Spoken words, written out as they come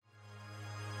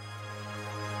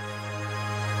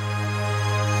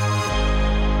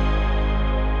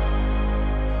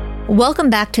Welcome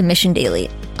back to Mission Daily.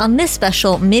 On this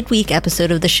special midweek episode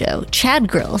of the show, Chad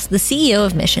Grills, the CEO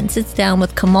of Mission, sits down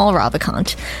with Kamal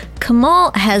Ravikant.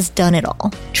 Kamal has done it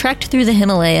all. Trekked through the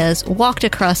Himalayas, walked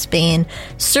across Spain,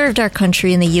 served our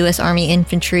country in the U.S. Army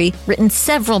Infantry, written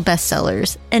several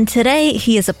bestsellers, and today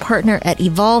he is a partner at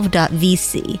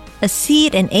Evolve.vc, a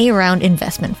seed and A-round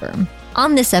investment firm.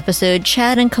 On this episode,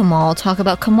 Chad and Kamal talk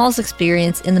about Kamal's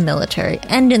experience in the military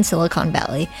and in Silicon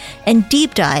Valley, and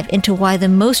deep dive into why the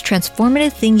most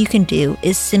transformative thing you can do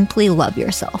is simply love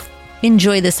yourself.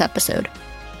 Enjoy this episode.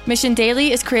 Mission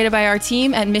Daily is created by our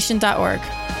team at mission.org.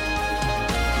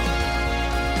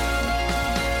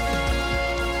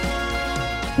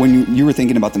 When you were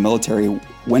thinking about the military,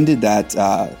 when did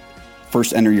that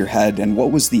first enter your head, and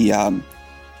what was the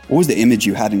image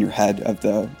you had in your head of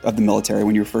the military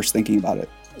when you were first thinking about it?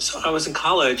 So I was in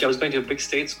college. I was going to a big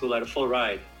state school at a full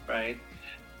ride, right?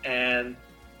 And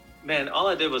man, all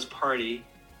I did was party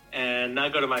and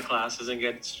not go to my classes and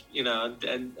get,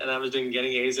 and I was getting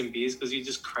A's and B's because you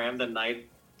just crammed the night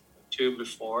two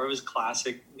before. It was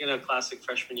classic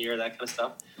freshman year, that kind of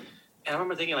stuff. And I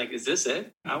remember thinking, like, is this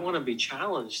it? I want to be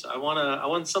challenged. I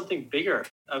want something bigger.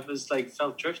 I was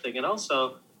felt drifting. And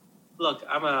also, look,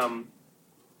 I'm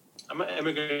an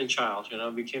immigrant child,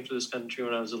 we came to this country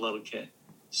when I was a little kid.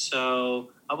 So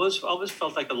I always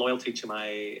felt like a loyalty to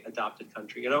my adopted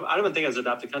country. I don't even think I was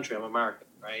adopted country, I'm American,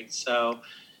 right? So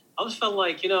I always felt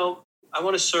like, I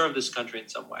want to serve this country in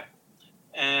some way.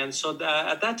 And so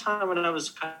at that time when I was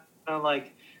kind of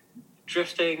like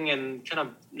drifting and kind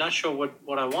of not sure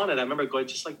what I wanted, I remember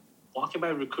walking by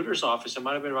a recruiter's office. It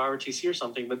might have been ROTC or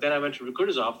something, but then I went to a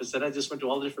recruiter's office and I just went to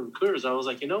all the different recruiters. I was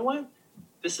like, you know what?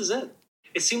 This is it.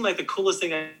 It seemed like the coolest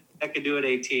thing I could do at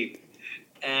 18.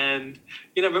 And,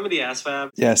 remember the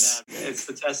ASVAB? Yes. It's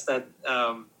the test that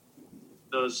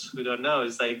those who don't know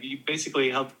is you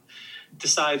basically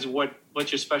decides what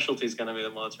your specialty is going to be in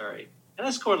the military. And I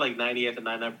scored 90th and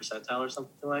 99th percentile or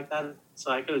something like that.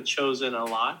 So I could have chosen a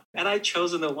lot. And I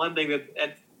chosen the one thing that,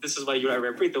 and this is why I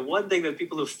repeat, the one thing that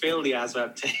people who fail the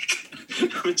ASVAB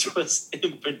take, which was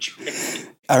infantry.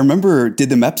 I remember, did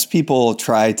the MEPS people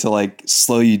try to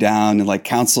slow you down and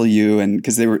counsel you? And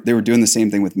because they were doing the same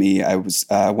thing with me. I was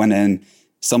went in,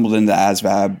 stumbled into the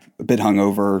ASVAB, a bit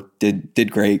hungover,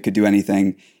 did great, could do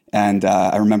anything. And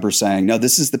I remember saying, no,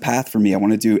 this is the path for me. I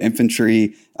want to do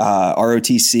infantry,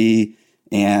 ROTC.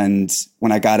 And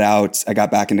when I got out, I got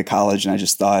back into college and I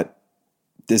just thought,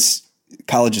 this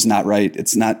college is not right.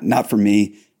 It's not for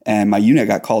me. And my unit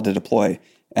got called to deploy,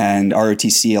 and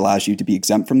ROTC allows you to be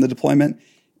exempt from the deployment.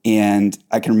 And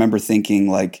I can remember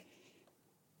thinking,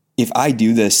 if I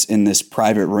do this in this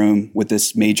private room with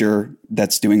this major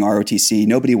that's doing ROTC,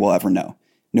 nobody will ever know.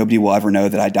 Nobody will ever know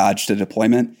that I dodged a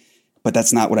deployment, but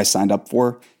that's not what I signed up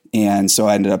for. And so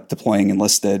I ended up deploying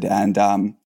enlisted, and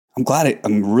I'm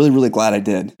really, really glad I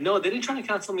did. No, they didn't try to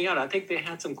cancel me out. I think they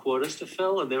had some quotas to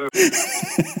fill, and they were.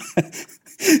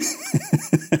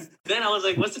 Then I was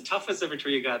like, "What's the toughest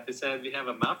infantry you got?" They said, "We have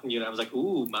a mountain unit." I was like,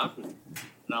 "Ooh, mountain."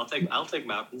 And I'll take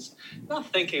mountains.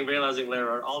 Not realizing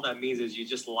later on, all that means is you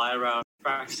just lie around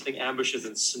practicing ambushes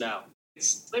in snow.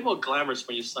 It's way more glamorous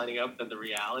when you're signing up than the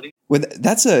reality.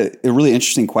 That's a really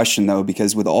interesting question, though,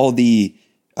 because with all the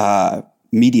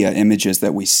media images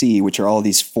that we see, which are all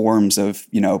these forms of,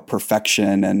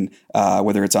 perfection, and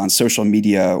whether it's on social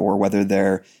media or whether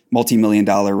they're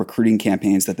multi-million-dollar recruiting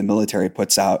campaigns that the military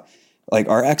puts out,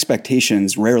 our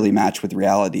expectations rarely match with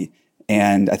reality.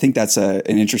 And I think that's an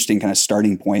interesting kind of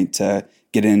starting point to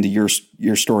get into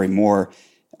your story more.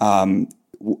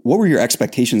 What were your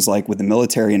expectations like with the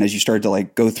military? And as you started to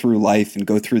go through life and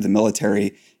go through the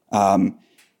military,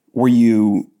 were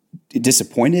you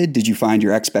disappointed? Did you find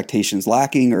your expectations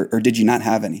lacking, or did you not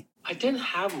have any? I didn't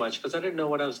have much because I didn't know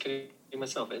what I was getting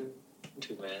myself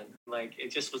into, man. It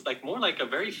just was more like a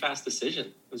very fast decision.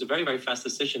 It was a very, very fast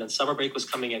decision, and summer break was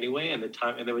coming anyway, and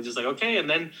they were just okay, and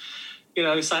then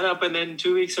you sign up, and then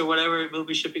 2 weeks or whatever, we'll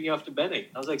be shipping you off to Benning.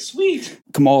 I was like, sweet.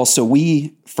 Kamal, so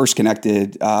we first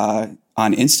connected on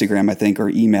Instagram, I think, or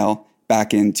email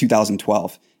back in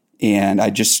 2012, and I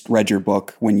just read your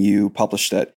book when you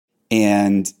published it.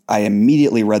 And I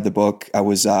immediately read the book.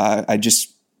 I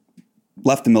just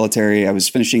left the military. I was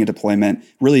finishing a deployment,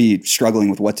 really struggling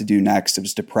with what to do next. I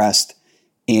was depressed.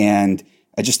 And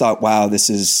I just thought, wow, this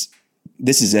is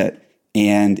it.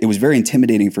 And it was very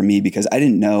intimidating for me because I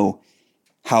didn't know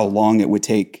how long it would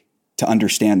take to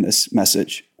understand this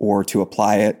message or to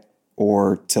apply it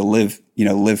or to live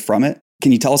from it.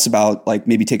 Can you tell us about,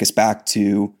 maybe take us back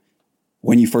to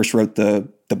when you first wrote the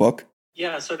book?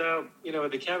 Yeah, so now,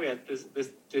 with the caveat,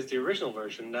 there's the original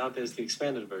version, now there's the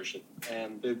expanded version.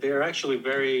 And they're actually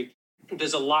very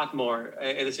There's a lot more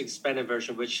in this expanded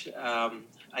version, which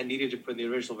I needed to put in the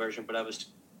original version, but I was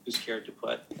too scared to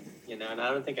put, and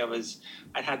I don't think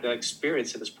I had the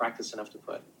experience in this practice enough to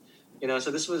put,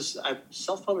 so I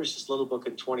self-published this little book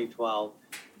in 2012.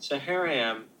 So here I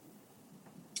am.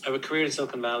 I have a career in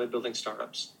Silicon Valley building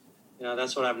startups.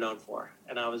 That's what I'm known for.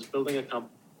 And I was building a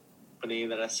company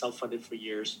that I self-funded for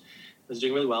years. It was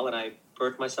doing really well, and I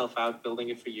burnt myself out building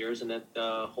it for years, and then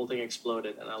the whole thing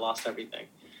exploded, and I lost everything.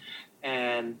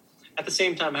 And at the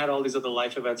same time, I had all these other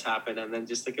life events happen, and then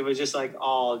it was just like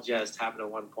all just happened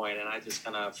at one point, and I just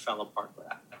kind of fell apart with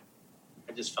that.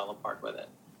 I just fell apart with it.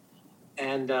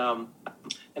 And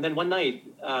then one night,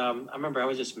 I remember I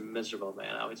was just miserable,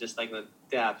 man. I was just like in the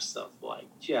depths of like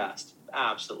just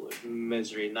absolute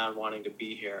misery, not wanting to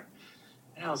be here.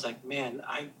 And I was like, man,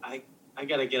 I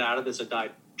got to get out of this or die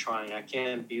trying. I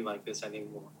can't be like this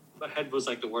anymore. My head was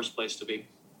like the worst place to be.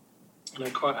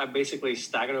 And I basically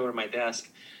staggered over to my desk,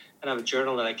 and I have a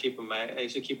journal that I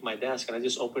used to keep in my desk, and I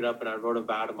just opened it up and I wrote a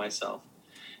vow to myself.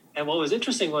 And what was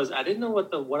interesting was I didn't know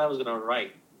what I was going to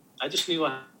write. I just knew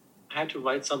I had to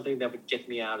write something that would get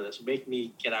me out of this, make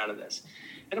me get out of this.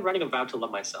 And I'm writing a vow to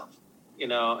love myself,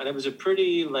 and it was a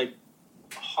pretty like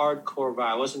hardcore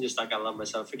vow. It wasn't just like I love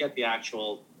myself. Forget the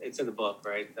actual, it's in the book,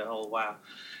 right? The whole vow.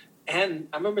 And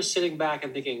I remember sitting back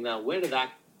and thinking, now, where did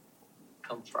that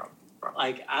come from?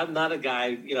 Like, I'm not a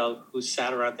guy, who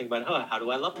sat around thinking about, how do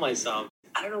I love myself?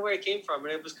 I don't know where it came from.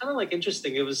 And it was kind of like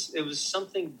interesting. It was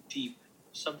something deep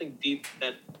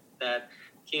that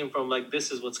came from like,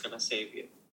 this is what's going to save you.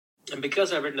 And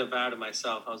because I've written a vow to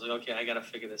myself, I was like, okay, I got to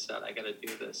figure this out. I got to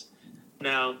do this.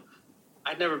 Now,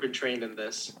 I'd never been trained in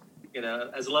this.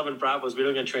 As Love and Bravos, we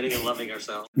don't get training in loving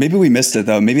ourselves. Maybe we missed it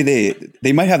though. Maybe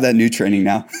they might have that new training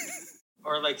now.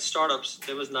 Or like startups,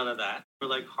 there was none of that. We're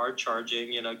like hard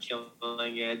charging,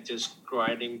 killing it, just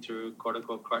grinding through, quote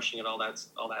unquote, crushing it, all that,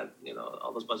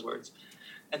 all those buzzwords.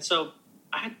 And so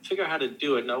I had to figure out how to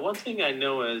do it. Now, one thing I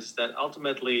know is that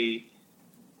ultimately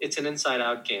it's an inside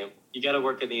out game. You got to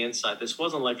work on the inside. This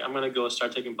wasn't like, I'm going to go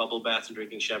start taking bubble baths and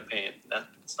drinking champagne.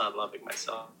 That's not loving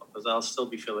myself, because I'll still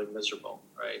be feeling miserable,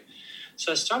 right?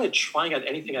 So I started trying out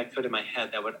anything I could in my head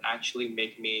that would actually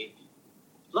make me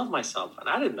love myself. And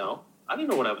I didn't know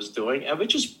what I was doing, and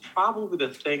which is probably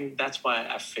the thing. That's why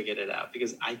I figured it out,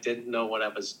 because I didn't know what I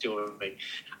was doing.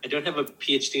 I don't have a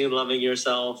PhD in loving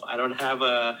yourself. I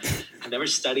never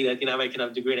studied it. I can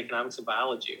have a degree in economics and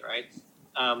biology, right?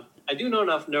 I do know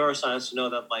enough neuroscience to know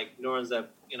that like neurons that,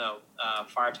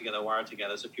 fire together, wire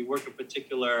together. So if you work with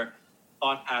particular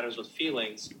thought patterns with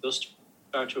feelings, those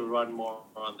start to run more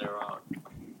on their own.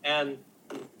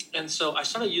 And so I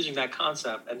started using that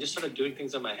concept and just started doing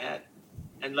things in my head.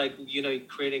 And like,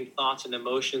 creating thoughts and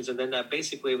emotions. And then that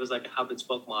basically was like a hub and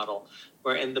spoke model,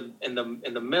 where in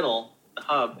the middle, the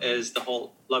hub is the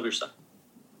whole love yourself.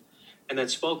 And then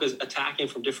spoke is attacking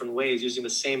from different ways using the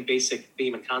same basic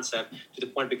theme and concept to the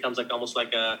point it becomes like almost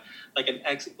like a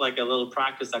little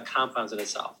practice that compounds in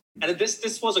itself. And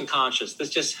this wasn't conscious. This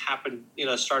just happened,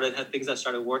 things that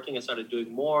started working. I started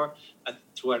doing more.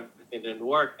 Through it didn't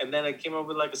work. And then I came up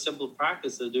with like a simple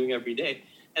practice that I'm doing every day.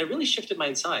 And it really shifted my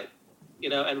inside.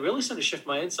 And really started to shift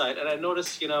my inside. And I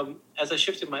noticed, as I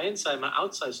shifted my inside, my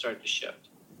outside started to shift.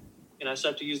 I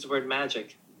started to use the word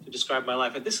magic to describe my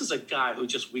life. And this is a guy who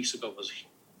just weeks ago was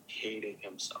hating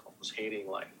himself, was hating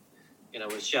life.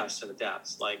 Was just in the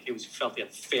depths. Like he felt he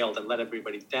had failed and let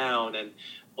everybody down and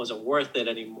wasn't worth it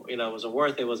anymore. Wasn't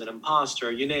worth it, was an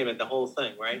imposter, you name it, the whole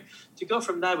thing, right? To go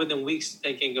from that within weeks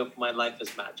thinking of my life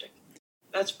as magic.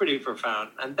 That's pretty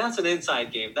profound. And that's an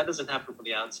inside game. That doesn't happen from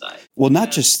the outside. Well,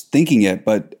 not just thinking it,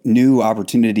 but new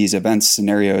opportunities, events,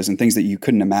 scenarios, and things that you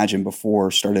couldn't imagine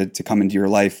before started to come into your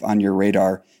life on your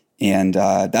radar. And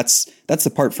that's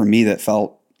the part for me that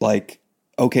felt like,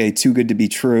 okay, too good to be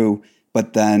true.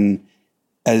 But then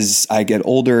as I get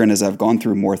older and as I've gone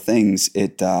through more things,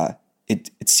 it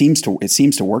seems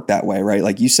to work that way, right?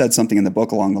 Like you said something in the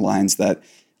book along the lines that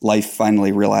life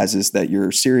finally realizes that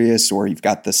you're serious or you've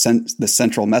got the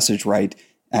central message right,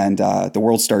 and the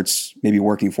world starts maybe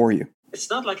working for you. It's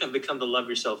not like I've become the love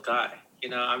yourself guy.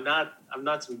 I'm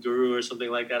not some guru or something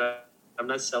like that. I'm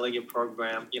not selling a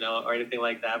program, or anything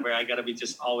like that, where I got to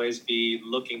just always be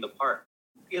looking the part.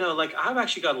 Like I've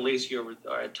actually gotten lazy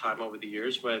at time over the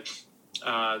years when,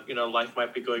 life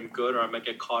might be going good or I might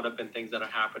get caught up in things that are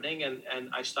happening. And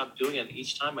I stopped doing it. And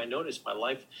each time I notice my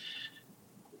life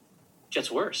gets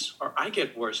worse or I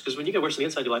get worse. Because when you get worse on the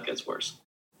inside, your life gets worse.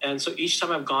 And so each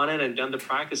time I've gone in and done the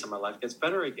practice, and my life gets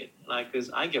better again. Like, because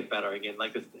I get better again.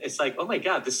 Like, it's like, oh my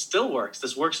God, this still works.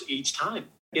 This works each time.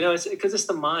 It's because it's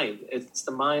the mind. It's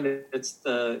the mind. It's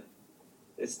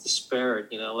it's the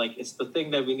spirit, like it's the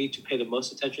thing that we need to pay the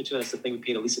most attention to, and it's the thing we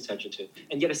pay the least attention to.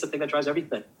 And yet it's the thing that drives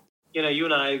everything. You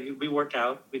and I, we work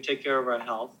out, we take care of our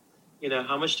health.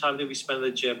 How much time do we spend in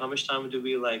the gym? How much time do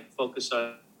we focus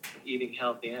on eating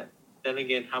healthy? And then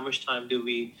again, how much time do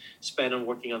we spend on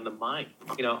working on the mind,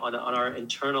 on our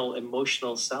internal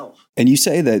emotional self? And you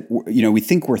say that, we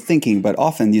think we're thinking, but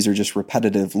often these are just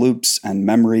repetitive loops and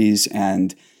memories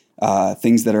and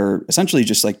things that are essentially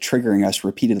just like triggering us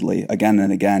repeatedly again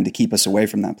and again to keep us away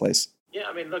from that place. Yeah,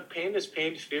 I mean, look, pain is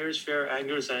pain, fear is fear,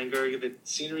 anger is anger. The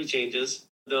scenery changes.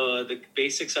 The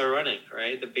basics are running,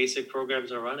 right? The basic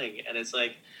programs are running. And it's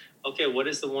like, okay, what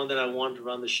is the one that I want to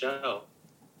run the show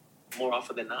more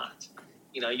often than not?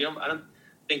 I don't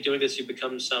think doing this, you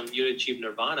achieve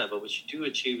nirvana, but what you do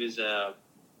achieve is,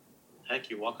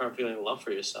 you walk around feeling love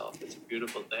for yourself. It's a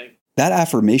beautiful thing. That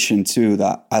affirmation too,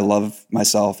 that I love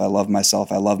myself, I love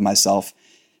myself, I love myself.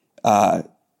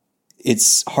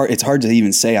 It's hard to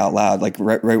even say out loud. Like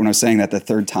right when I was saying that the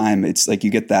third time, it's like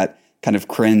you get that kind of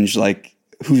cringe, like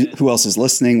who else is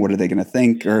listening? What are they going to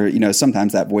think? Or,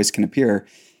 sometimes that voice can appear.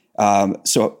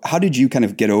 So how did you kind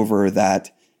of get over that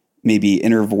maybe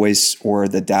inner voice or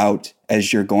the doubt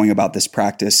as you're going about this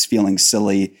practice feeling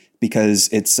silly? Because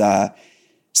it's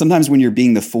sometimes when you're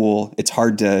being the fool, it's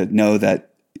hard to know that,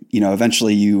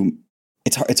 eventually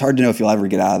it's hard to know if you'll ever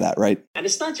get out of that, right? And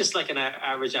it's not just like an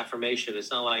average affirmation. It's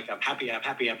not like I'm happy, I'm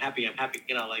happy, I'm happy, I'm happy.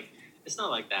 It's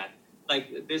not like that.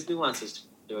 Like there's nuances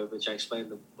to it, which I explain in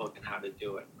the book and how to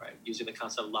do it, right? Using the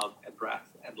concept of love and breath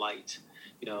and light,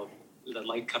 the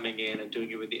light coming in and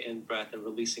doing it with the in breath and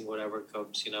releasing whatever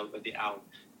comes, with the out.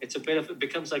 It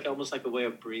becomes like almost like a way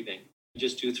of breathing. You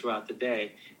just do throughout the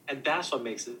day. And that's what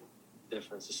makes it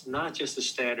difference. It's not just the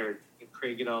standard,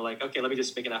 okay, let me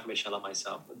just make an affirmation, I love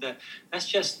myself. That's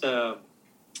just the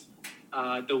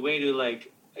way to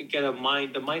get a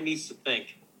mind. The mind needs to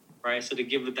think, right? So to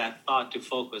give it that thought to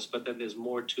focus, but then there's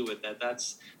more to it.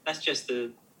 That's just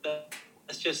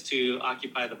to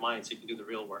occupy the mind so you can do the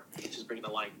real work, which is bringing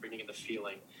the light, bringing in the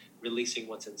feeling, releasing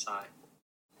what's inside.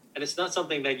 And it's not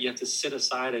something that you have to sit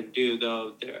aside and do,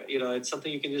 though. It's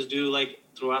something you can just do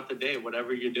throughout the day,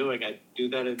 whatever you're doing. I do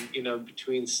that in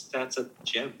between sets at the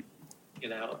gym,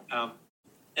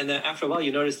 and then after a while,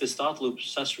 you notice this thought loop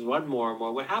starts to run more and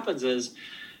more. What happens is,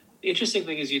 the interesting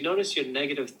thing is you notice your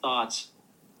negative thoughts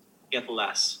get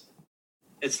less.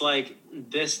 It's like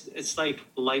this. It's like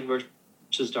light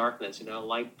versus darkness.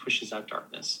 Light pushes out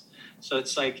darkness. So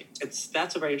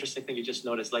that's a very interesting thing you just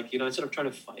noticed. Instead of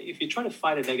trying to fight, if you're trying to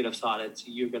fight a negative thought,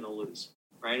 you're going to lose,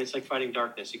 right? It's like fighting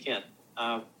darkness. You can't.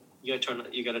 You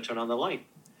got to turn on the light,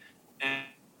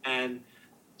 and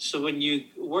so when you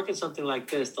work at something like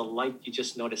this, the light, you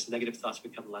just notice negative thoughts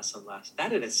become less and less.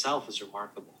 That in itself is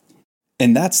remarkable.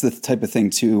 And that's the type of thing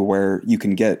too, where you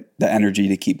can get the energy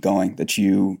to keep going. That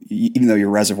even though your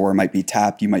reservoir might be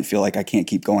tapped, you might feel like I can't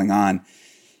keep going on,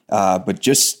 but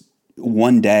just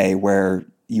one day where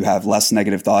you have less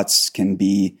negative thoughts can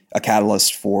be a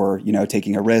catalyst for,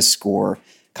 taking a risk or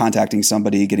contacting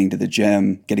somebody, getting to the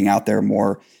gym, getting out there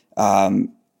more.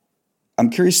 I'm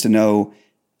curious to know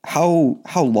how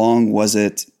long was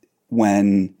it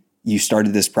when you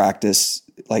started this practice?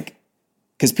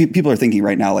 Because people are thinking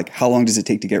right now, how long does it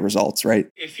take to get results, right?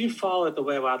 If you follow it the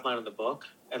way I've outlined in the book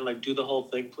and do the whole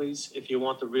thing, please. If you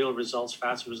want the real results,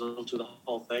 fast results, do the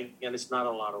whole thing. And it's not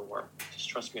a lot of work. Just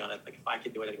trust me on it. If I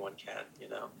can do it, anyone can,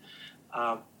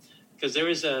 Because there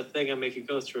is a thing I make you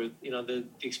go through, the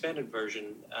expanded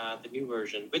version, the new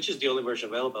version, which is the only version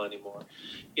available anymore.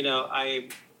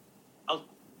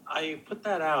 I put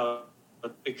that out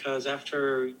because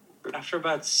after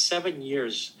about 7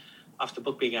 years of the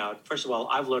book being out, first of all,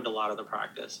 I've learned a lot of the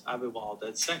practice. I've evolved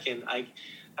it. Second, I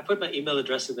put my email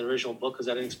address in the original book because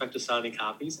I didn't expect to sell any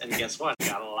copies. And guess what? I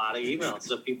got a lot of emails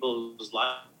of people whose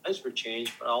lives were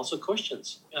changed, but also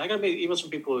questions. I got emails from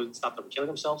people who stopped them killing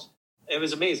themselves. It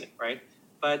was amazing, right?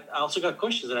 But I also got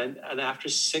questions. And after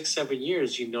 6-7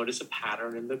 years, you notice a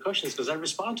pattern in the questions because I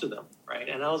respond to them, right?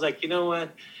 And I was like, you know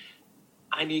what?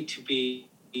 I need to be,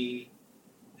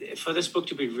 for this book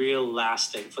to be real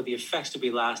lasting, for the effects to be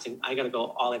lasting, I got to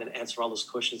go all in and answer all those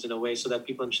questions in a way so that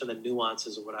people understand the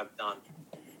nuances of what I've done.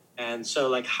 And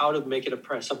so how to make it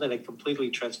something that completely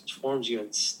transforms you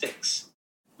and sticks,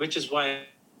 which is why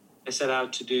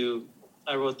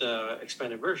I wrote the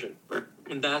expanded version,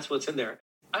 and that's what's in there.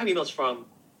 I have emails from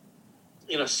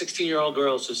 16-year-old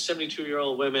girls to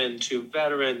 72-year-old women to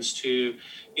veterans to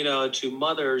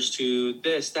mothers to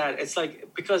this, that. It's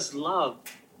because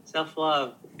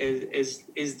self-love is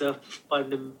the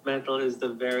fundamental, is the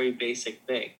very basic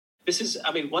thing.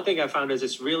 One thing I found is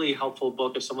it's really helpful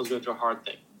book if someone's going through a hard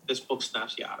thing, this book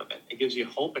snaps you out of it. It gives you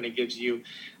hope, and it gives you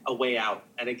a way out,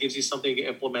 and it gives you something to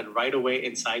implement right away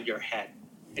inside your head.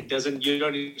 You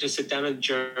don't need to sit down and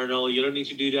journal. You don't need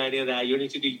to do any of that. You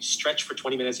don't need to stretch for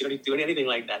 20 minutes. You don't need to do anything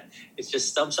like that. It's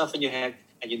just some stuff in your head,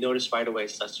 and you notice right away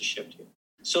it starts to shift you.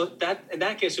 So that, in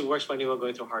that case, it works for anyone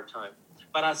going through a hard time.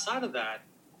 But outside of that,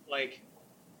 like,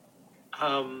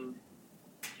 I've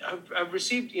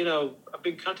received, I've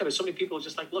been contacted with so many people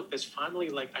just like, look, there's finally,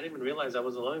 like, I didn't even realize I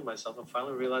wasn't loving myself. I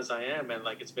finally realized I am. And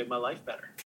like, it's made my life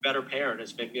better parent.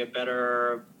 It's made me a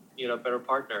better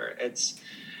partner. It's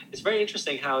very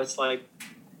interesting how it's like,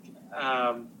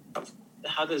 how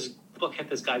this book hit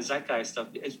this guy Zeitgeist stuff.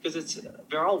 It's because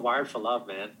we're all wired for love,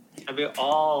 man. And we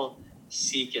all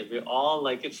seek it. We all,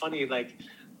 like, it's funny, like,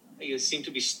 you seem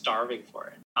to be starving for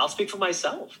it. I'll speak for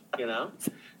myself,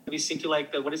 We seem to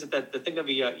like what is it that the thing of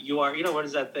you are, what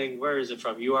is that thing? Where is it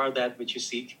from? You are that which you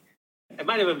seek. It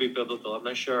might even be biblical. I'm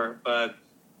not sure, but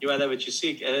you are that which you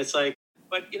seek. And it's like,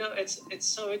 but it's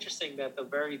so interesting that the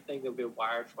very thing that we're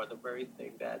wired for, the very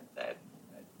thing that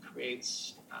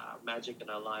creates magic in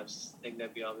our lives, the thing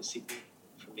that we always seek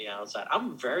from the outside.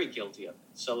 I'm very guilty of it.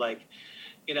 So like,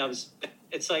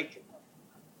 it's like,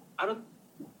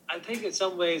 I think in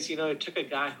some ways, it took a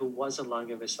guy who wasn't loving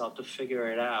himself to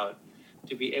figure it out,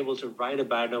 to be able to write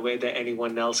about it in a way that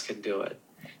anyone else can do it.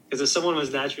 Because if someone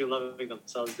was naturally loving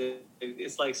themselves,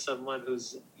 it's like someone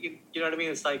who's, you know what I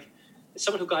mean? It's like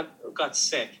someone who got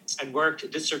sick and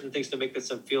did certain things to make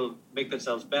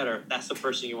themselves better. That's the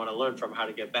person you want to learn from how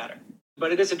to get better.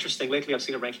 But it is interesting. Lately, I've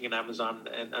seen a ranking in Amazon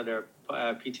and under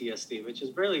PTSD, which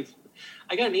is really,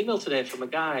 I got an email today from a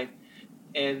guy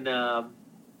in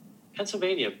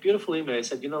Pennsylvania, beautiful email. He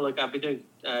said, look, I've been doing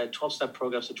 12-step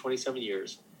programs for 27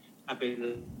 years. I've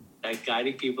been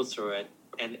guiding people through it.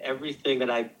 And everything that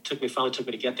finally took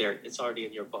me to get there, it's already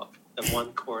in your book, the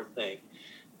one core thing.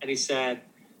 And he said,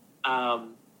 I've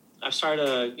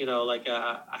started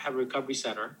I have a recovery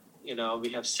center. We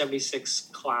have 76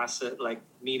 classes, like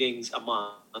meetings a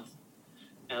month.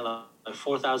 And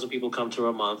 4,000 people come through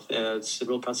a month. It's in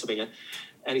rural Pennsylvania.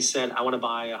 And he said, I want to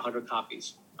buy 100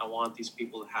 copies. I want these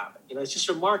people to have it. It's just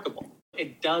remarkable.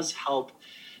 It does help,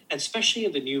 and especially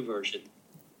in the new version,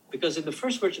 because in the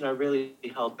first version, I really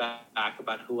held back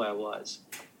about who I was.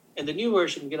 In the new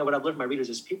version, what I've learned from my readers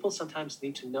is people sometimes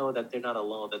need to know that they're not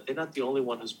alone, that they're not the only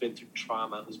one who's been through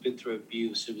trauma, who's been through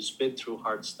abuse, who's been through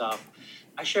hard stuff.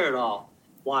 I share it all.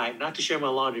 Why? Not to share my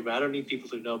laundry, but I don't need people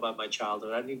to know about my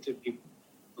childhood. I need people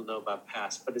to know about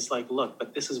past. But it's like, look,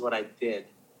 but this is what I did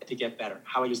to get better,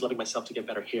 how I was loving myself to get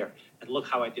better here. And look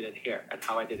how I did it here and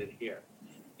how I did it here.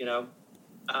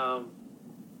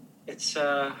 It's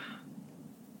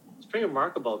pretty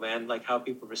remarkable, man, like how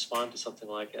people respond to something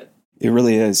like it. It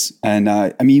really is. And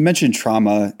you mentioned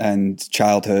trauma and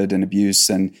childhood and abuse,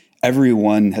 and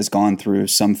everyone has gone through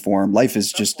some form. Life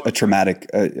is just a traumatic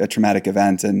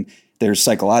event, and there's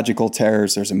psychological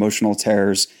tears, there's emotional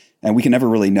tears, and we can never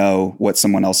really know what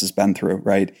someone else has been through,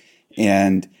 right?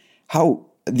 And how,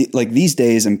 these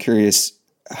days, I'm curious,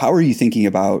 how are you thinking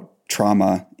about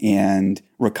trauma and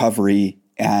recovery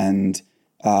and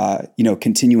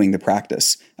continuing the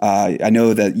practice? I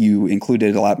know that you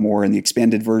included a lot more in the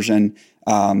expanded version.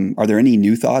 Are there any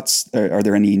new thoughts? Are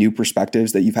there any new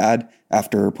perspectives that you've had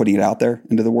after putting it out there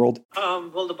into the world?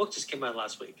 Well, the book just came out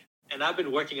last week, and I've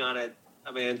been working on it.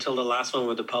 Until the last one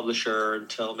with the publisher,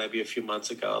 until maybe a few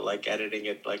months ago, like editing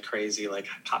it like crazy, like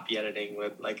copy editing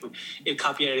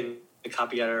copy editing the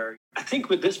copy editor. I think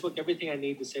with this book, everything I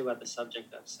need to say about the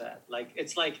subject I've said. And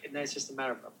it's just a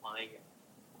matter of applying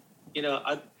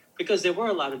it. Because there were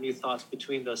a lot of new thoughts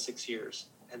between those 6 years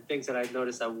and things that I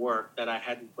noticed that worked that I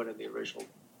hadn't put in the original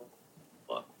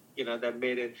book, that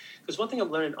made it. Because one thing I've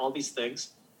learned in all these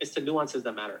things is the nuances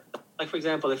that matter. Like, for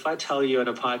example, if I tell you in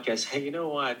a podcast, hey, you know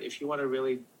what, if you want to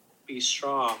really be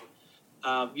strong,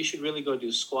 you should really go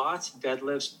do squats,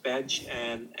 deadlifts, bench,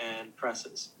 and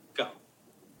presses. Go.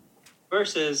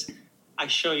 Versus I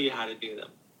show you how to do them.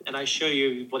 And I show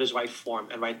you what is right form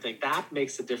and right thing. That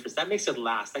makes the difference. That makes it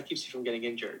last. That keeps you from getting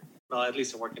injured. Well, at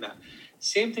least in working out.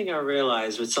 Same thing I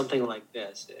realized with something like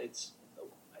this.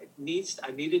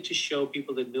 I needed to show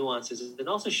people the nuances and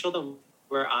also show them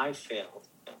where I failed,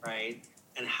 right?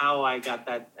 And how I got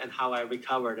that and how I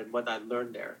recovered and what I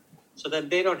learned there. So that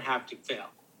they don't have to fail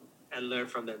and learn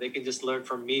from there. They can just learn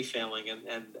from me failing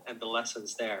and the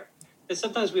lessons there. And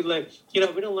sometimes we learn, we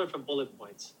don't learn from bullet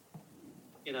points.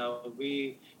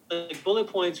 Bullet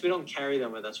points, we don't carry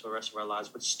them with us for the rest of our lives,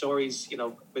 but stories,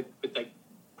 with like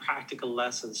practical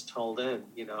lessons told in,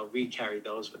 we carry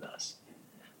those with us.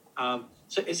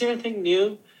 So is there anything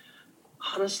new?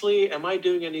 Honestly, am I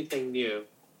doing anything new?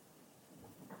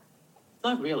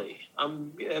 Not really.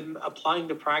 I'm applying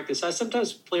the practice. I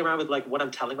sometimes play around with like what I'm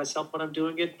telling myself when I'm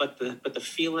doing it, but the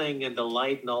feeling and the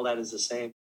light and all that is the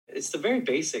same. It's the very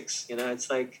basics, you know. It's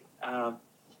like,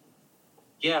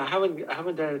 yeah, I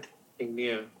haven't done anything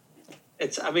new.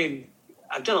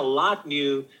 I've done a lot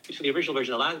new between the original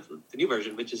version, the new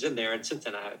version, which is in there, and since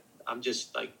then I'm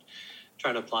just like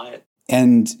trying to apply it.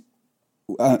 And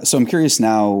so I'm curious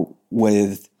now,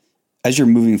 as you're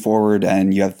moving forward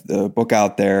and you have the book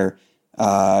out there,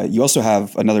 you also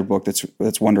have another book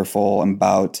that's wonderful. I'm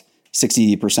about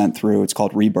 60% through. It's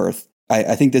called Rebirth.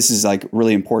 I think this is like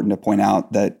really important to point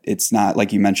out that it's not,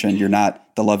 like you mentioned, you're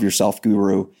not the love yourself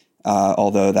guru,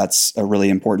 although that's a really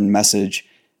important message.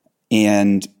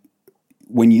 And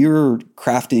when you're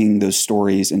crafting those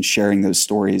stories and sharing those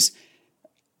stories,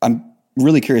 I'm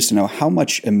really curious to know, how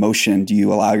much emotion do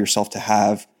you allow yourself to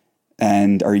have?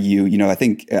 And are you, I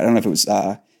don't know if it was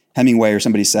Hemingway or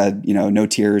somebody said, no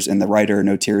tears in the writer,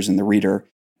 no tears in the reader.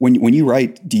 When you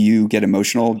write, do you get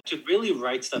emotional? To really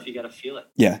write stuff, you got to feel it.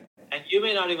 Yeah. And you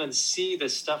may not even see the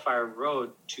stuff I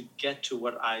wrote to get to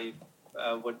what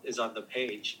is on the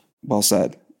page. Well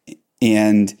said.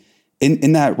 And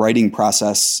in that writing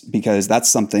process, because that's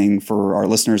something for our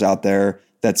listeners out there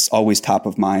that's always top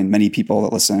of mind. Many people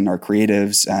that listen are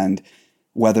creatives, and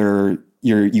whether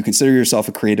you consider yourself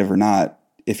a creative or not,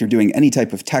 if you're doing any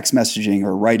type of text messaging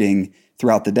or writing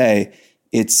throughout the day,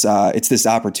 it's this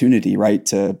opportunity, right,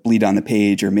 to bleed on the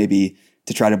page, or maybe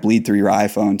to try to bleed through your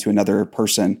iPhone to another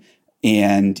person.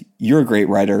 And you're a great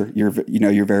writer. You're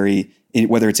very,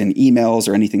 whether it's in emails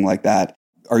or anything like that.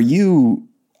 Are you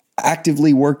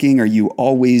actively working? Are you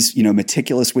always,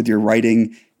 meticulous with your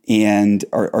writing? And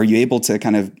are you able to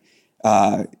kind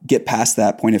of get past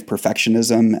that point of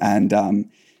perfectionism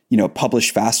and,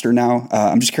 publish faster now?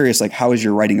 I'm just curious, like, how has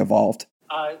your writing evolved?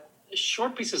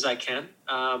 Short pieces I can,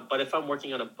 but if I'm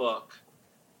working on a book,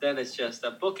 then it's just,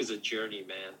 that book is a journey,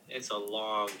 man. It's a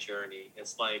long journey.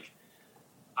 It's like,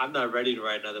 I'm not ready to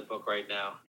write another book right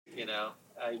now,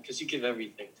 because you give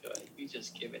everything to it. You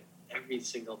just give it every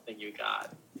single thing you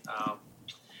got.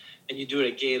 And you do it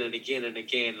again and again and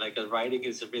again. Like, the writing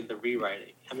is in the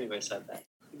rewriting. Hemingway said that.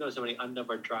 Who knows how many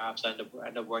unnumbered drafts I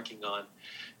end up working on?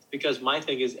 Because my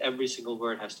thing is, every single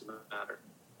word has to matter.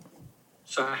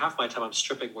 So half my time I'm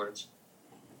stripping words.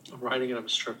 I'm writing and I'm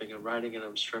stripping. I'm writing and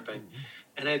I'm stripping.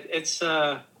 And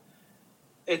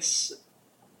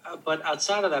but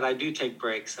outside of that, I do take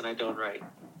breaks and I don't write.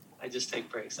 I just take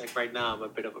breaks. Like right now, I'm a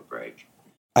bit of a break.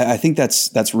 I think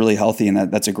that's really healthy,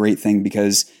 and that's a great thing,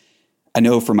 because I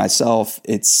know for myself,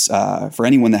 it's for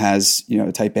anyone that has,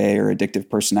 type A or addictive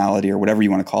personality or whatever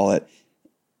you want to call it,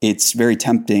 it's very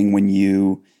tempting when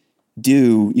you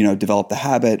do, develop the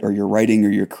habit, or you're writing or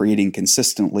you're creating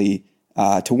consistently,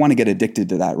 to want to get addicted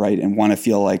to that, right? And want to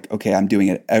feel like, okay, I'm doing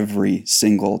it every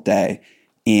single day.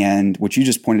 And what you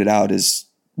just pointed out is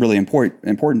really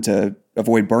important to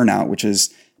avoid burnout, which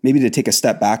is maybe to take a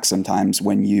step back sometimes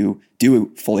when you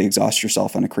do fully exhaust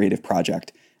yourself on a creative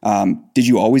project. Did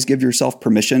you always give yourself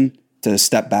permission to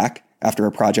step back after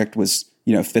a project was,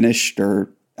 finished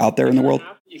or out there in the world?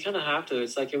 You kind of have to.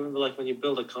 It's like, I remember, like when you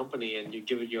build a company and you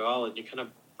give it your all and you kind of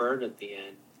burn at the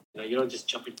end. You don't just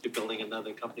jump into building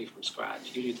another company from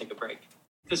scratch. You need to take a break,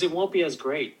 because it won't be as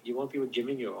great. You won't be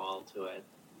giving your all to it.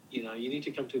 You need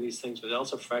to come to these things with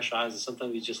also fresh eyes, and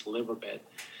sometimes you just live a bit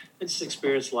and just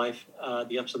experience life,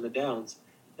 the ups and the downs.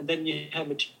 And then you have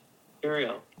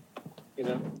material,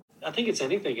 I think it's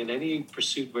anything in any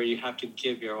pursuit where you have to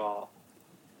give your all,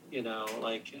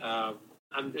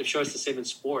 I'm sure it's the same in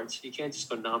sports. You can't just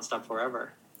go nonstop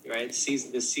forever, right?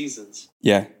 There's seasons.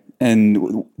 Yeah. And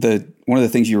one of the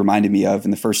things you reminded me of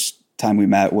in the first time we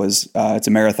met was it's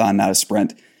a marathon, not a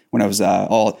sprint. When I was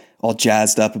all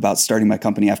jazzed up about starting my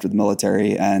company after the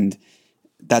military. And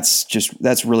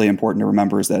that's really important to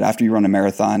remember, is that after you run a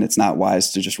marathon, it's not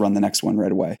wise to just run the next one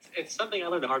right away. It's something I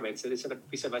learned the hard way. It's a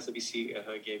piece of advice that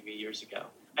BC gave me years ago.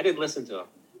 I didn't listen to him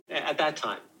at that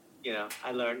time.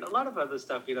 I learned a lot of other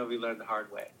stuff, we learned the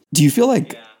hard way. Do you feel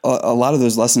like a lot of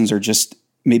those lessons are just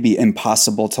maybe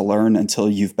impossible to learn until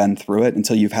you've been through it,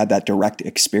 until you've had that direct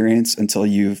experience, until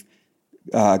you've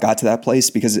got to that place?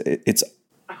 Because it's...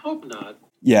 I hope not.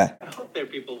 Yeah. I hope there are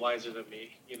people wiser than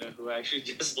me, who actually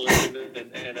just listen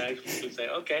and actually say,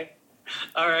 okay,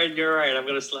 all right, you're right. I'm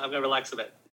gonna relax a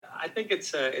bit. I think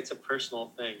it's a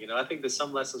personal thing. I think there's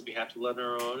some lessons we have to learn on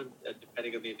our own,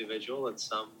 depending on the individual, and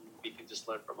some we can just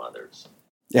learn from others.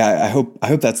 Yeah, I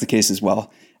hope that's the case as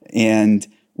well. And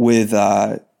with,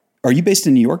 are you based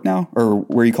in New York now, or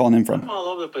where are you calling in from? I'm all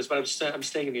over the place, but I'm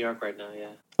staying in New York right now. Yeah.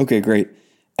 Okay, great.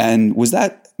 And was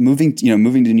that moving to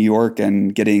New York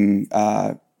and getting,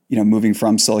 moving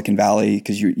from Silicon Valley,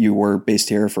 because you were based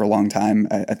here for a long time,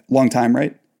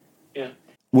 right? Yeah.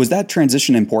 Was that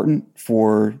transition important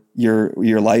for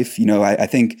your life? I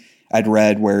think I'd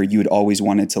read where you had always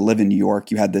wanted to live in New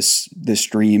York. You had this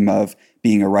dream of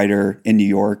being a writer in New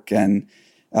York, and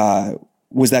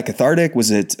was that cathartic? Was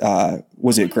it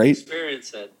great?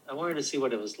 Experience it. I wanted to see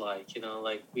what it was like.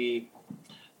 Like we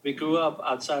grew up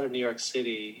outside of New York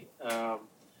City.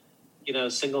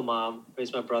 Single mom,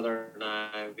 raised my brother and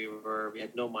I. We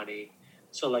had no money.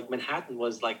 So like Manhattan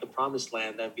was like the promised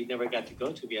land that we never got to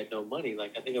go to. We had no money.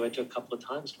 Like I think I went to a couple of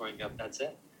times growing up. That's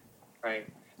it. Right.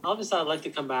 Obviously I'd like to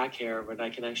come back here when I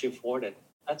can actually afford it.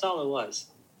 That's all it was.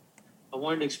 I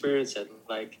wanted to experience it.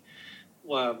 Like,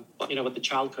 what the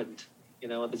child couldn't,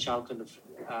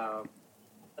 I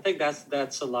think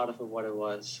that's a lot of what it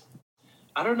was.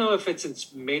 I don't know if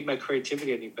it's made my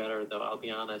creativity any better, though. I'll be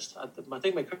honest. I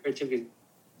think my creativity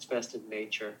is best in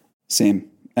nature. Same.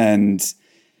 And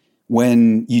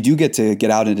when you do get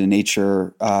out into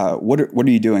nature, what are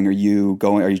you doing? Are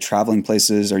you traveling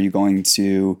places? Are you going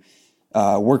to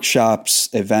workshops,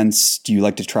 events? Do you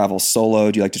like to travel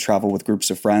solo? Do you like to travel with groups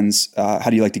of friends? How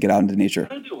do you like to get out into nature?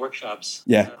 I don't do workshops.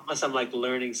 Yeah. Unless I'm like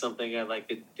learning something, I like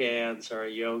to dance or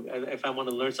yoga. If I want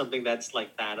to learn something that's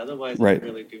like that, otherwise I don't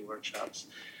really do workshops.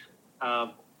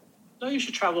 No, you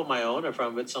should travel on my own, or if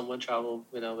I'm with someone, travel,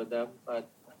 with them. But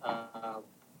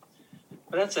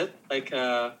that's it. Like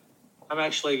I'm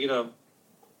actually, as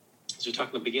we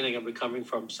talked in the beginning, I'm recovering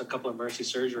from a couple of emergency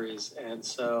surgeries, and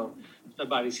so my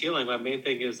body's healing. My main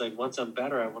thing is like once I'm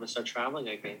better, I want to start traveling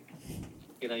again.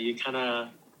 You kind of,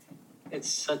 it's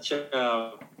such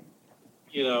a,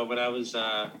 when I was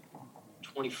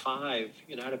 25, I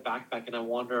had a backpack and I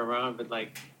wander around with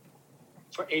like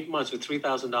for 8 months with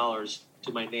 $3,000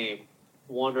 to my name,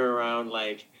 wander around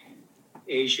like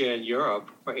Asia and Europe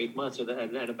for 8 months and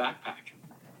a backpack.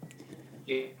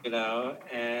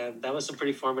 And that was some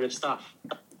pretty formative stuff.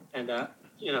 And,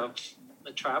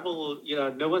 the travel,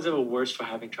 no one's ever worse for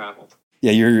having traveled.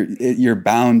 Yeah, you're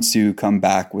bound to come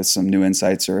back with some new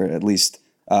insights, or at least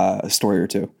a story or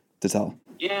two to tell.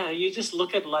 Yeah, you just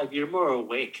look at life. You're more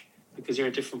awake because you're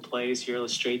in a different place. You're a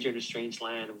stranger in a strange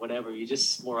land, whatever. You're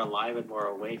just more alive and more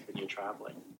awake when you're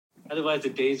traveling. Otherwise, the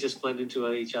days just blend into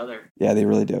each other. Yeah, they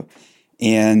really do.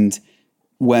 And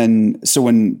when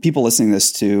people listening to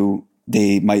this too,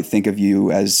 they might think of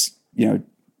you as,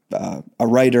 a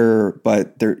writer,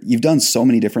 but you've done so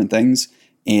many different things.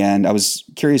 And I was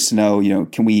curious to know,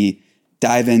 can we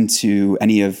dive into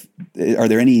are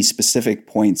there any specific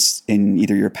points in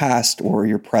either your past or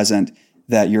your present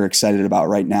that you're excited about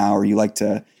right now, or you like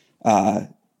to,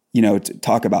 to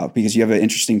talk about? Because you have an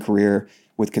interesting career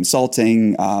with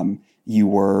consulting. You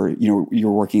were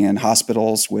working in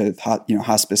hospitals with,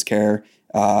 hospice care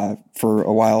for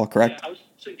a while, correct? Yeah, I was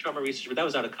doing trauma research, but that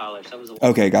was out of college. That was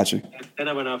okay, gotcha. And then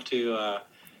I went off to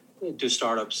do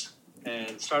startups,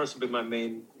 and startups have been my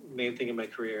main thing in my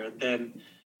career. And then,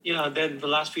 then the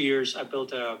last few years, I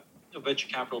built a venture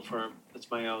capital firm that's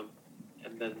my own,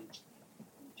 and then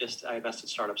I invested in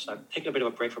startups. So I'm taking a bit of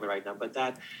a break from it right now, but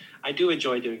that I do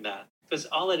enjoy doing that because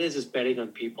all it is betting on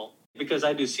people. Because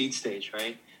I do seed stage,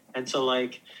 right? And so,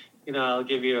 like, I'll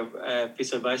give you a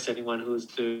piece of advice to anyone who's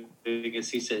doing a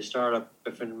seed stage startup.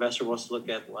 If an investor wants to look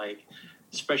at like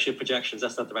spreadsheet projections,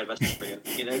 that's not the right investment for you,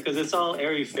 because it's all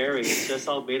airy-fairy. It's just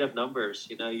all made up numbers.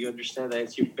 You understand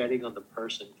that you're betting on the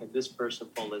person. Can this person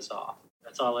pull this off?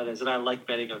 That's all it is. And I like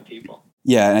betting on people.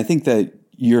 Yeah. And I think that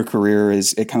your career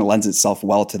it kind of lends itself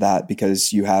well to that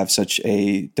because you have such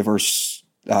a diverse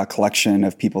collection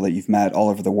of people that you've met all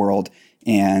over the world.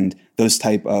 And those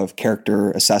type of character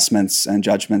assessments and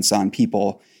judgments on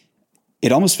people,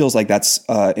 it almost feels like that's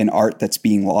an art that's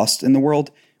being lost in the world,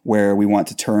 where we want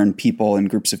to turn people and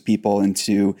groups of people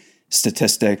into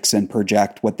statistics and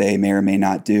project what they may or may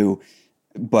not do.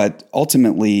 But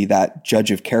ultimately, that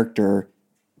judge of character,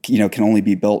 can only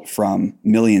be built from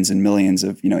millions and millions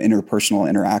of, interpersonal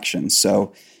interactions.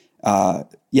 So, how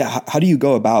do you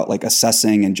go about like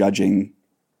assessing and judging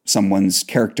someone's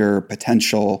character,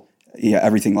 potential,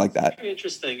 everything like that? Very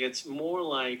interesting. It's more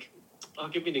like, I'll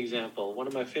give you an example. One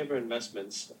of my favorite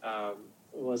investments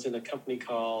was in a company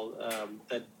called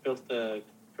that built the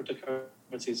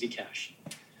cryptocurrency Zcash.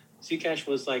 Zcash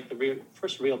was like the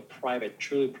first real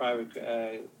truly private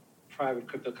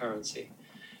cryptocurrency.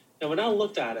 Now, when I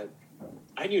looked at it,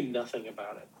 I knew nothing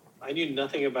about it. I knew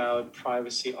nothing about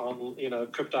privacy on,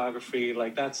 cryptography.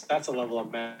 Like that's a level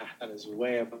of math that is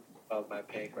way above my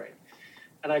pay grade.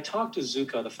 And I talked to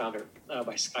Zuko, the founder,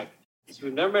 by Skype. So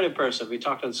we've never met in person. We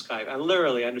talked on Skype. I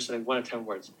literally understood 1 to 10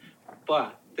 words.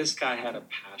 But this guy had a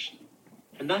passion.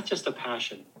 And not just a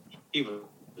passion. He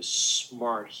was was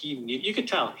smart. You could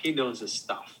tell he knows his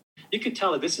stuff. You could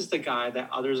tell that this is the guy that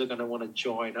others are going to want to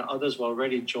join, or others were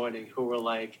already joining who were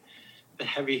like the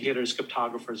heavy hitters,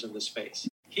 cryptographers in the space.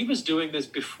 He was doing this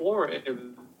before it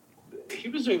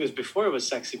was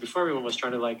sexy, before everyone was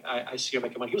trying to I see you're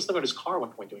making money. He was living in his car at one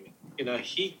point doing it.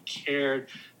 He cared.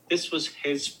 This was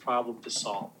his problem to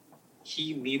solve.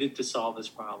 He needed to solve this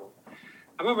problem.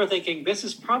 I remember thinking, this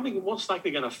is probably most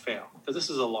likely going to fail because this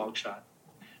is a long shot.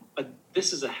 But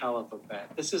this is a hell of a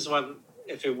bet. This is one,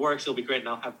 if it works, it'll be great. And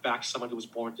I'll have back someone who was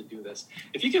born to do this.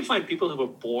 If you can find people who were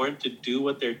born to do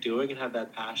what they're doing and have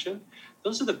that passion,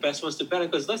 those are the best ones to bet on.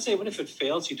 Because let's say, even if it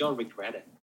fails, you don't regret it.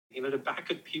 To back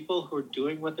up people who are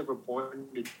doing what they were born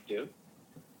to do,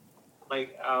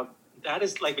 that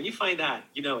is when you find that,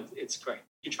 it's great.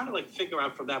 You try to figure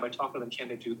out from that by talking to them, can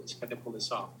they do this? Can they pull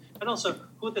this off? And also,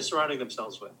 who are they surrounding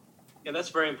themselves with? Yeah, that's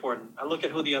very important. I look at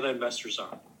who the other investors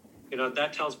are.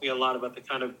 That tells me a lot about the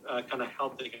kind of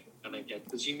help they're going to get,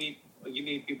 because you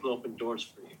need people to open doors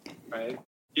for you, right?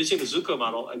 Using the Zuko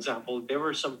model example, there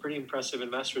were some pretty impressive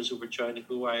investors who were joining,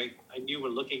 who I knew were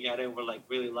looking at it and were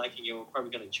really liking it, were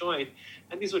probably going to join,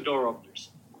 and these were door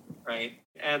openers, right?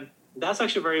 And that's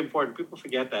actually very important. People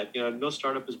forget that. No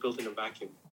startup is built in a vacuum.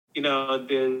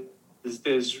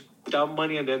 There's dumb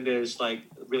money, and then there's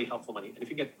really helpful money. And if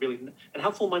you get and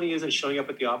helpful money isn't showing up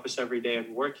at the office every day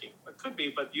and working. It could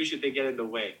be, but usually they get in the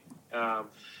way.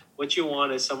 What you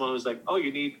want is someone who's oh,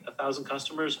 you need 1,000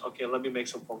 customers? Okay, let me make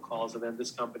some phone calls, and then this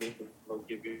company will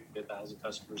give you 1,000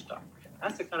 customers done.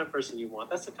 That's the kind of person you want.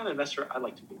 That's the kind of investor I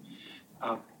like to be.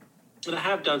 And I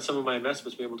have done some of my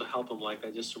investments, be able to help them like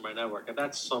that just through my network, and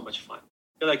that's so much fun.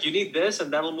 They're you need this,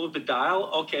 and that'll move the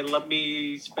dial? Okay, let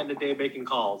me spend a day making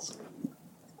calls.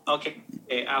 Okay,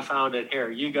 I found it. Here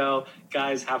you go.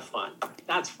 Guys, have fun.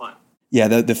 That's fun. Yeah,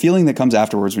 the feeling that comes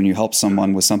afterwards when you help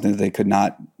someone with something that they could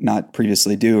not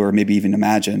previously do or maybe even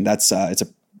imagine, it's a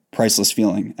priceless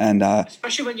feeling. And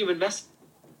especially when you've invested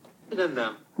in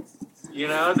them.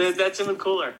 That's even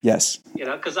cooler. Yes.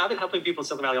 Because I've been helping people in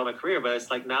Silicon Valley all my career, but it's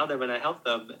now that when I help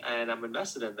them and I'm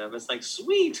invested in them, it's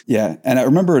sweet. Yeah. And I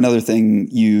remember another thing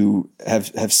you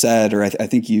have said, or I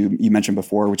think you mentioned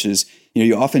before, which is,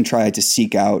 you often try to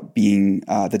seek out being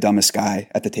the dumbest guy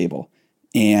at the table.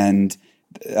 And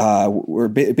we're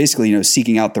basically,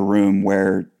 seeking out the room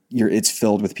where it's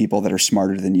filled with people that are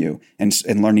smarter than you, and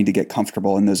learning to get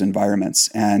comfortable in those environments.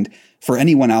 And for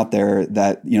anyone out there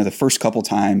that, the first couple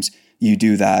times you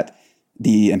do that,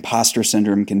 the imposter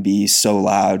syndrome can be so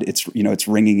loud. It's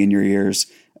ringing in your ears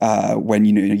when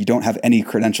you don't have any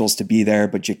credentials to be there,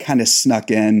 but you kind of snuck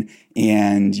in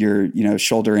and you're,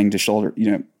 shouldering to shoulder,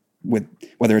 with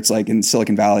whether it's in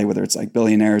Silicon Valley, whether it's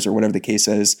billionaires or whatever the case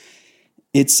is.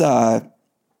 It's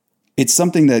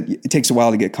something that it takes a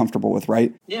while to get comfortable with,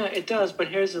 right? Yeah, it does. But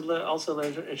here's also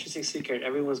an interesting secret.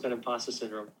 Everyone's got imposter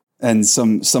syndrome. And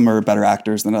some are better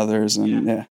actors than others. And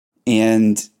yeah.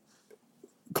 And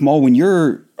Kamal,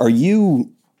 are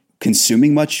you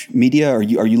consuming much media? Are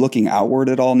you looking outward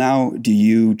at all now? Do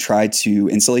you try to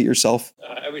insulate yourself?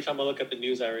 Every time I look at the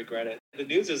news, I regret it. The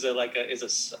news is like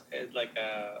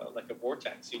a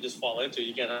vortex. You just fall into.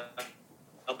 You can't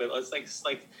help it. It's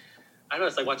like I know,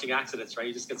 it's like watching accidents, right?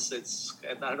 You just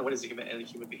I don't know what is human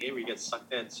behavior. You get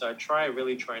sucked in. So I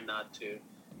really try not to.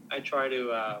 I try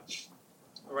to.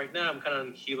 Right now, I'm kind of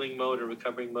in healing mode or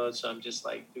recovering mode, so I'm just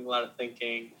doing a lot of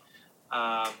thinking.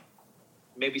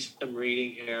 Maybe some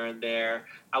reading here and there.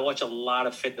 I watch a lot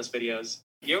of fitness videos.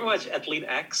 You ever watch Athlete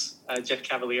X, Jeff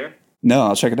Cavalier? No,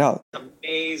 I'll check it out.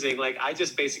 Amazing. I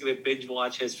just basically binge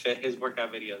watch his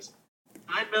workout videos.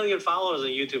 9 million followers on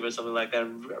YouTube or something like that,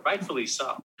 rightfully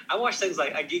so. I watch things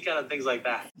I geek out on things like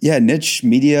that. Yeah, niche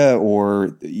media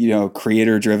or,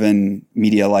 creator-driven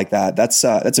media like that, that's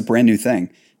a brand new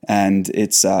thing. And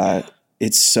it's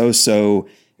so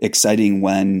exciting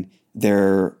when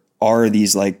there are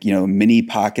these mini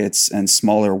pockets and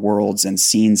smaller worlds and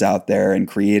scenes out there and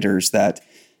creators that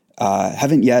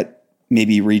haven't yet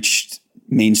maybe reached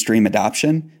mainstream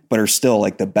adoption, but are still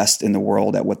the best in the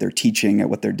world at what they're teaching, at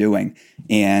what they're doing.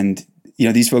 And,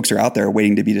 these folks are out there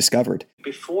waiting to be discovered.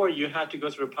 Before, you had to go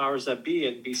through the powers that be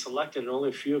and be selected, and only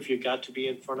a few of you got to be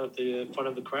in front of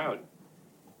the crowd.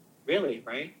 Really,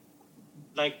 right?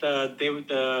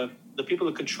 The people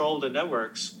who controlled the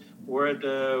networks were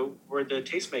the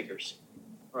tastemakers,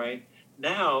 right?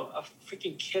 Now, a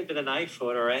freaking kid with an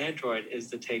iPhone or Android a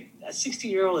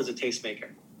 16-year-old is a tastemaker.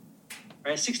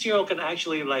 Right? A 60-year-old can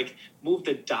actually move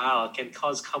the dial, can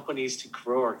cause companies to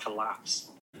grow or collapse.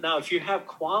 Now, if you have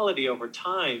quality over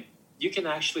time, you can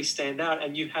actually stand out,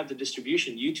 and you have the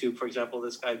distribution. YouTube, for example,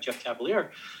 this guy, Jeff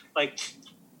Cavalier,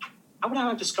 how would I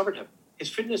have discovered him? his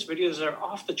fitness videos are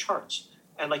off the charts.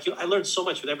 And I learned so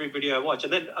much with every video I watch.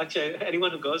 And then actually,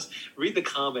 anyone who goes, read the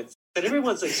comments. And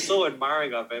everyone's like so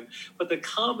admiring of him, but the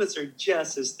comments are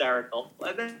just hysterical.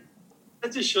 And then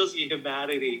that just shows you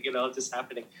humanity, just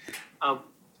happening.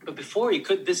 But before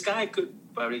this guy could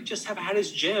probably just have had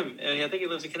his gym. And I think he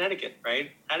lives in Connecticut,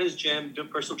 right? Had his gym, do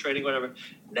personal training, whatever.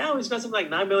 Now he's got something like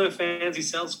 9 million fans. He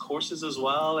sells courses as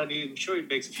well. And I'm sure he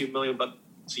makes a few $1 million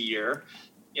a year,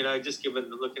 just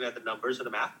looking at the numbers and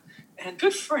the math. And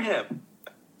good for him.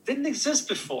 Didn't exist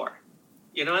before.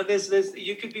 And there's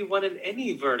you could be one in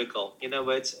any vertical,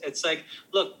 but it's like,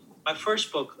 look, my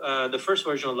first book, the first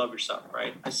version of Love Yourself,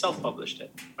 right? I self-published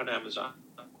it on Amazon.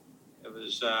 It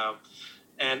was,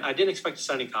 and I didn't expect to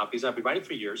sell any copies. I've been writing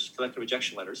for years, collecting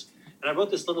rejection letters. And I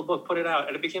wrote this little book, put it out,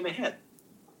 and it became a hit.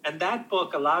 And that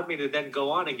book allowed me to then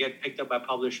go on and get picked up by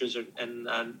publishers and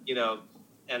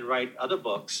write other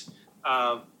books.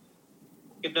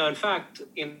 In fact,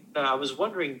 I was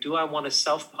wondering, do I want to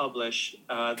self-publish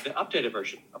the updated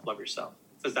version of Love Yourself?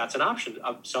 Because that's an option.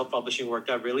 Self-publishing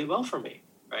worked out really well for me,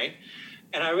 right?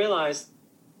 And I realized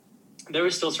there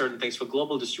are still certain things for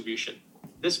global distribution.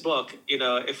 This book,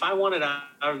 if I want it out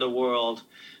in the world,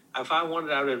 if I want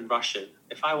it out in Russian,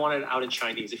 if I want it out in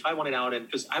Chinese, if I want it out in,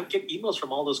 because I get emails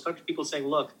from all those countries, people saying,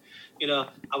 look,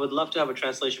 I would love to have a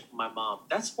translation for my mom.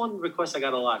 That's one request I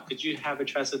got a lot. Could you have a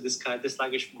translation this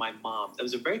language for my mom? That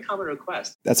was a very common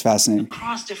request. That's fascinating.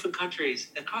 Across different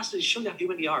countries, showing how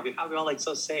human we are, how we're all like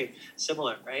so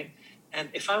similar, right? And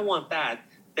if I want that,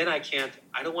 then I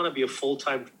don't want to be a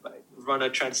full-time, run a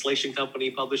translation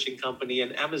company, publishing company,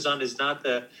 and Amazon is not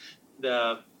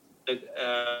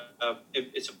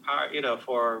it's a power,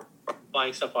 for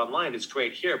buying stuff online. It's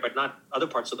great here, but not other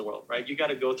parts of the world, right? You got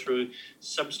to go through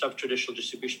some stuff, traditional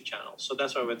distribution channels. So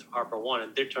that's why I went to Harper One,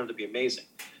 and they turned to be amazing.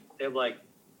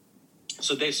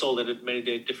 So they sold it in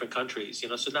many different countries,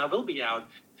 So now we'll be out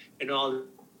in all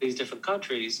these different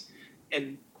countries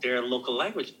in their local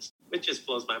languages, which just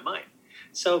blows my mind.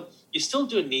 So you still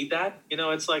do need that,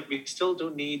 It's like we still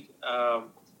do need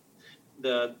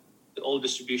the old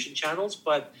distribution channels,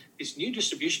 but these new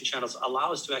distribution channels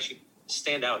allow us to actually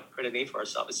stand out, create a name for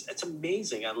ourselves. It's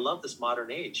amazing. I love this modern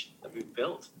age that we've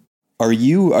built. Are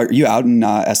you out in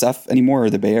SF anymore, or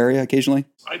the Bay Area occasionally?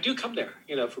 I do come there,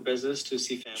 for business, to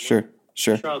see family. Sure. I'm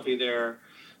sure I'll be there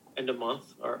end of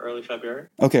month or early February.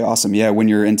 Okay, awesome. Yeah, when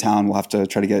you're in town, we'll have to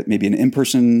try to get maybe an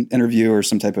in-person interview or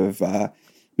some type of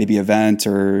maybe event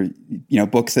or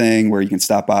book thing where you can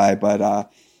stop by. But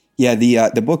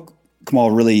the book,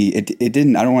 Kamal, really it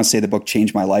didn't. I don't want to say the book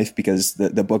changed my life, because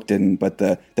the book didn't, but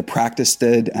the practice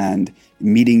did, and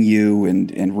meeting you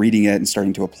and reading it and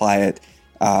starting to apply it.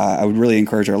 I would really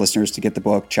encourage our listeners to get the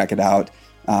book, check it out,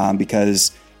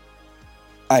 because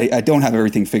I don't have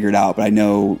everything figured out, but I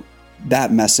know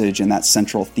that message and that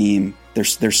central theme,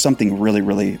 there's something really,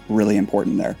 really, really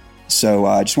important there. So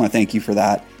I just want to thank you for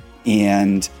that.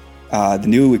 And the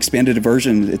new expanded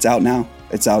version, it's out now.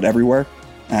 It's out everywhere.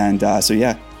 And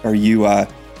are you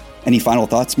any final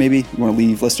thoughts maybe you want to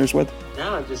leave listeners with?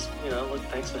 No, just,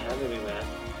 thanks for having me, man.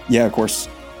 Yeah, of course.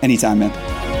 Anytime, man.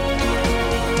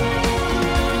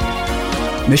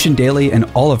 Mission Daily and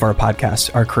all of our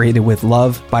podcasts are created with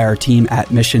love by our team at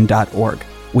mission.org.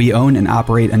 We own and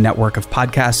operate a network of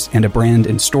podcasts and a brand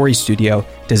and story studio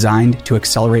designed to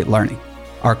accelerate learning.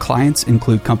 Our clients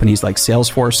include companies like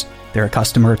Salesforce, they're a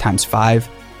customer times 5,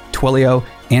 Twilio,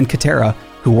 and Katera,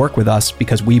 who work with us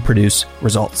because we produce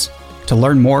results. To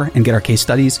learn more and get our case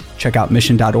studies, check out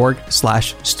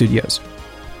mission.org/studios.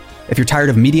 If you're tired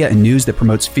of media and news that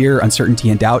promotes fear, uncertainty,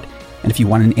 and doubt, and if you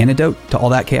want an antidote to all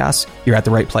that chaos, you're at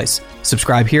the right place.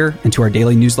 Subscribe here and to our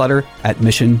daily newsletter at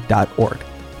mission.org.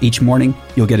 Each morning,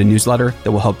 you'll get a newsletter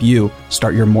that will help you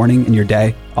start your morning and your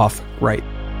day off right.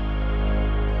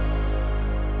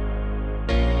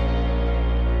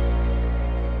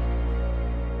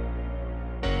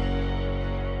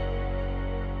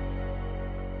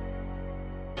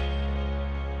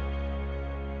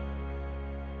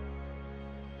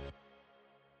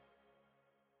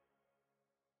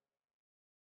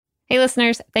 Hey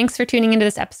listeners, thanks for tuning into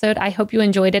this episode. I hope you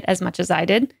enjoyed it as much as I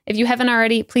did. If you haven't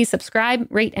already, please subscribe,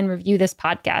 rate, and review this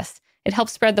podcast. It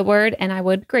helps spread the word, and I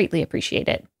would greatly appreciate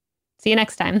it. See you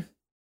next time.